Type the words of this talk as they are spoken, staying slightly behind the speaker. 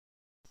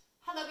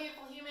Hello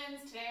beautiful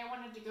humans, today I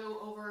wanted to go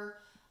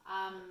over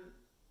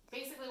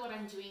basically what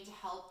I'm doing to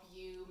help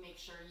you make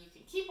sure you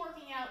can keep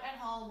working out at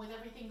home with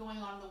everything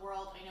going on in the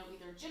world. I know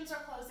either gyms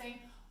are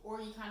closing or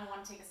you kind of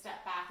want to take a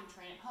step back and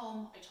train at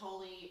home. I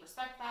totally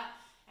respect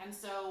that. And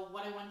so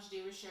what I wanted to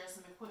do is share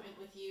some equipment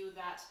with you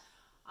that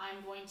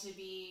I'm going to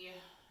be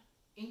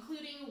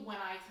including when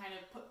I kind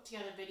of put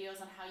together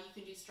videos on how you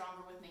can do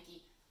Stronger with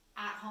Nikki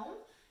at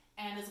home.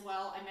 And as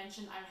well, I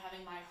mentioned I'm having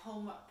my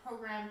home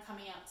program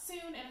coming out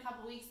soon in a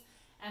couple weeks.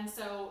 And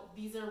so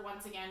these are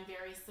once again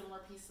very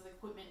similar pieces of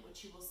equipment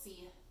which you will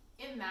see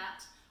in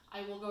that.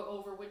 I will go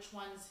over which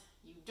ones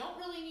you don't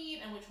really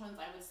need and which ones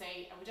I would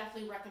say I would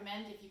definitely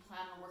recommend if you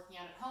plan on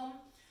working out at home.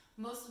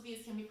 Most of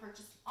these can be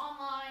purchased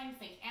online,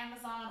 think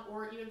Amazon,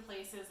 or even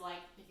places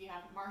like if you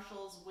have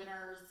Marshalls,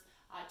 Winners,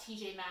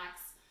 TJ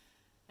Maxx,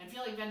 and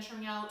feel like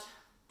venturing out,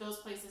 those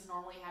places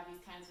normally have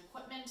these kinds of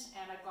equipment,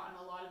 and I've gotten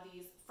a lot of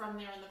these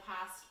from there in the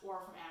past or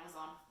from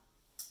Amazon.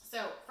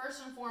 So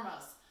first and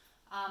foremost,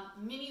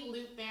 mini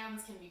loop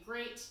bands can be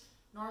great.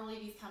 Normally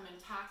these come in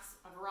packs,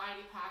 a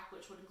variety pack,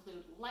 which would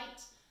include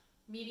light,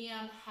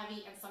 medium,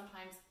 heavy, and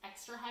sometimes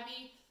extra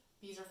heavy.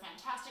 These are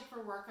fantastic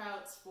for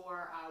workouts,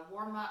 for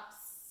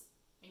warm-ups,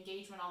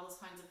 engagement, all those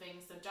kinds of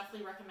things. So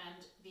definitely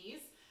recommend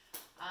these.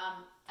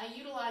 I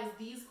utilize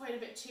these quite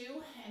a bit too,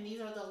 and these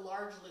are the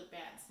large loop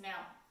bands.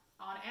 Now,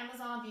 on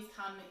Amazon, these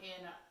come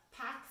in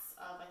packs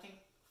of, I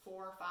think, 4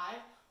 or 5,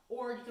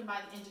 or you can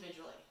buy them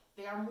individually.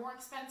 They are more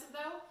expensive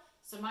though,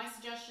 so my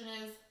suggestion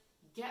is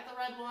get the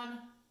red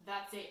one.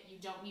 That's it. You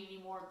don't need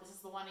any more. This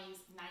is the one I use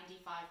 95%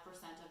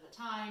 of the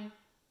time.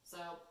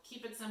 So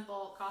keep it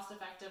simple, cost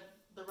effective.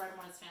 The red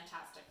one is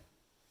fantastic.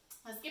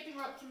 A skipping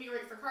rope can be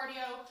great for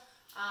cardio.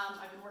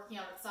 I've been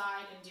working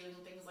outside and doing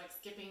things like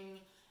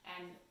skipping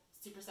and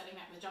supersetting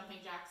that with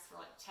jumping jacks for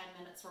like 10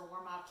 minutes for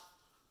warm up.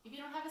 If you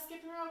don't have a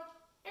skipping rope,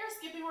 air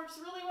skipping works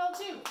really well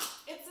too.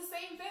 It's the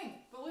same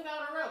thing, but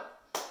without a rope.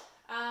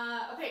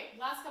 Okay,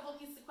 last couple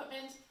of pieces of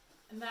equipment,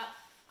 and that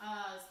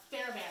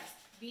thera bands.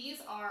 These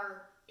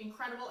are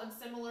incredible and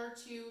similar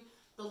to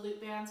the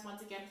loop bands.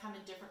 Once again, come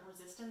in different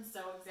resistance.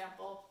 So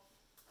example,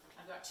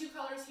 I've got 2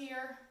 colors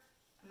here.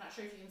 I'm not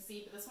sure if you can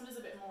see, but this one is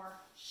a bit more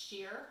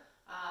sheer.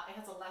 It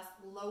has a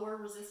lower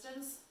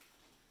resistance.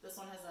 This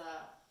one has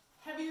a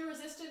heavier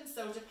resistance,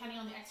 so depending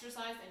on the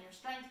exercise and your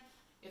strength,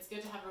 it's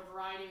good to have a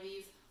variety of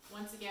these.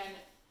 Once again,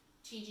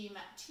 TJ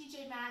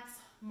Maxx,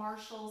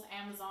 Marshalls,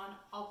 Amazon,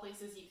 all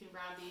places you can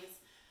grab these.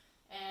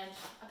 And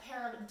a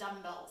pair of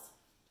dumbbells.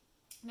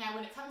 Now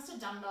when it comes to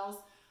dumbbells,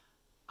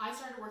 I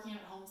started working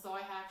at home, so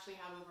I actually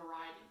have a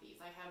variety of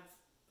these. I have,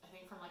 I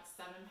think, from like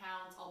 7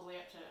 pounds all the way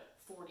up to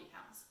 40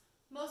 pounds.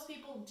 Most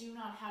people do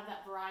not have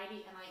that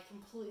variety, and I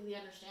completely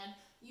understand.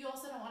 You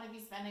also don't want to be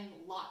spending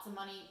lots of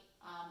money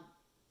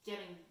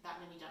getting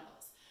that many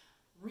dumbbells.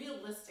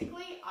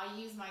 Realistically, I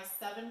use my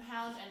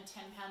 7-pound and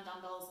 10-pound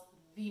dumbbells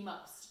the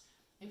most.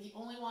 If you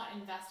only want to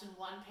invest in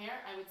one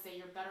pair, I would say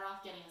you're better off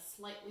getting a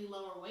slightly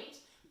lower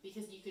weight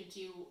because you could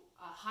do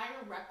a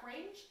higher rep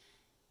range,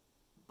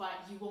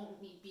 but you won't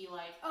be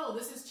like, oh,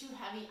 this is too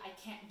heavy, I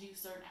can't do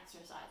certain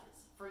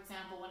exercises. For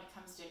example, when it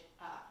comes to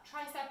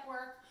tricep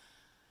work,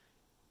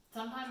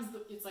 sometimes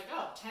it's like,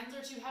 oh, 10s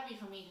are too heavy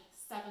for me,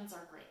 7s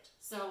are great.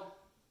 So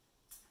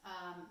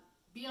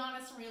be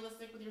honest and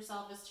realistic with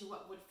yourself as to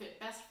what would fit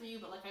best for you,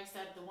 but like I've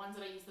said, the ones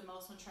that I use the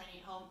most when training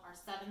at home are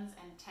 7s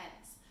and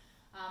 10s.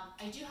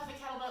 I do have a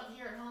kettlebell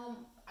here at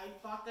home. I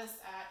bought this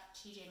at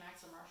TJ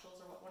Maxx or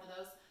Marshalls or one of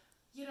those.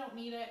 You don't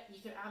need it.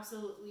 You could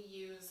absolutely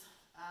use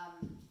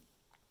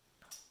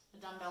a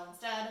dumbbell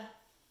instead.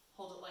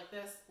 Hold it like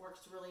this,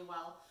 works really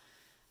well.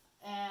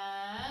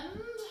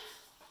 And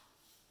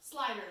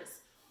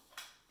sliders.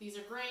 These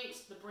are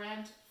great. The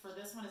brand for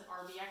this one is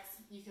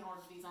RVX. You can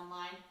order these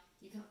online.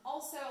 You can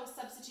also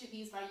substitute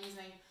these by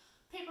using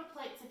paper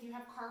plates. If you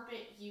have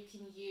carpet, you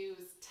can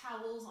use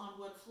towels on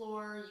wood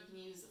floor. You can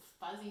use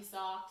fuzzy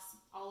socks.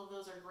 All of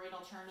those are great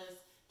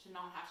alternatives to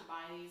not have to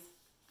buy these.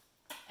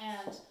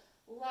 And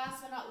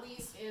last but not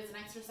least is an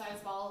exercise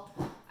ball.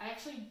 I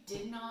actually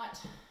did not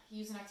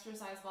use an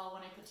exercise ball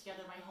when I put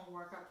together my home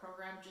workout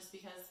program just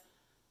because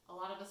a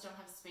lot of us don't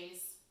have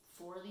space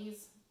for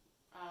these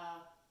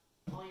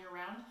all year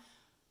round.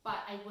 But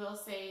I will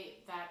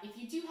say that if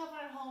you do have one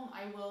at home,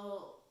 I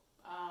will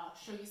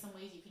show you some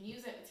ways you can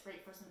use it. It's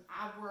great for some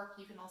ab work.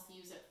 You can also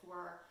use it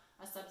for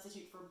a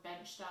substitute for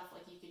bench stuff,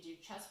 like you could do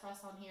chest press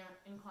on here,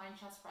 incline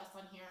chest press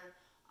on here,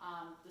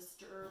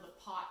 the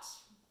pot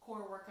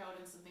core workout,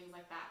 and some things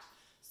like that.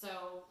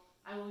 So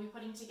I will be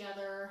putting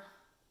together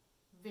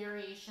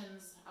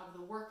variations of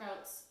the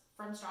workouts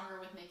from Stronger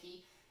with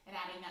Nikki and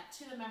adding that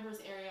to the members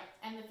area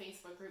and the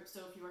Facebook group.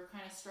 So if you are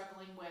kind of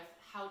struggling with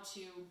how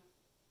to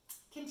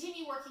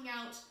continue working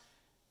out,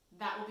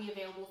 that will be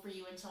available for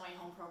you until my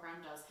home program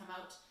does come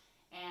out.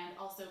 And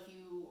also if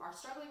you are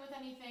struggling with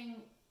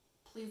anything,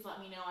 please let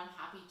me know. I'm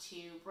happy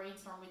to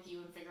brainstorm with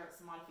you and figure out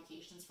some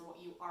modifications for what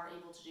you are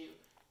able to do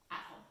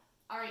at home.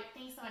 All right,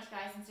 thanks so much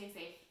guys, and stay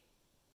safe.